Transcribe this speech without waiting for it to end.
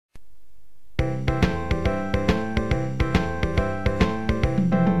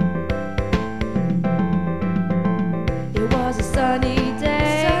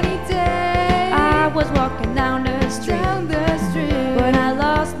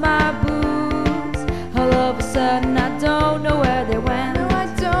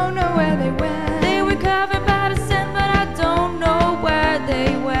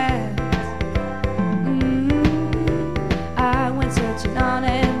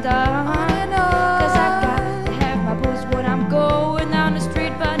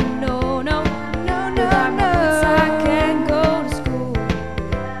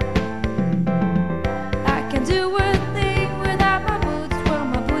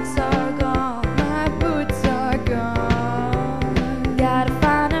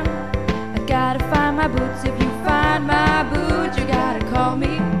boots. If you find my boots, you gotta call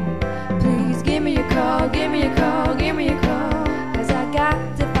me. Please give me a call, give me a call, give me a call. 'Cause I got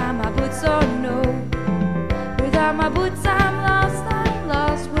to find my boots, oh no. Without my boots I'm lost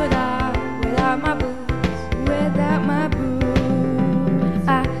without my boots, without my boots.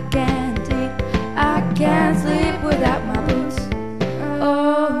 I can't eat, I can't sleep without my boots.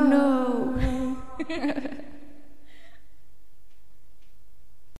 Oh no.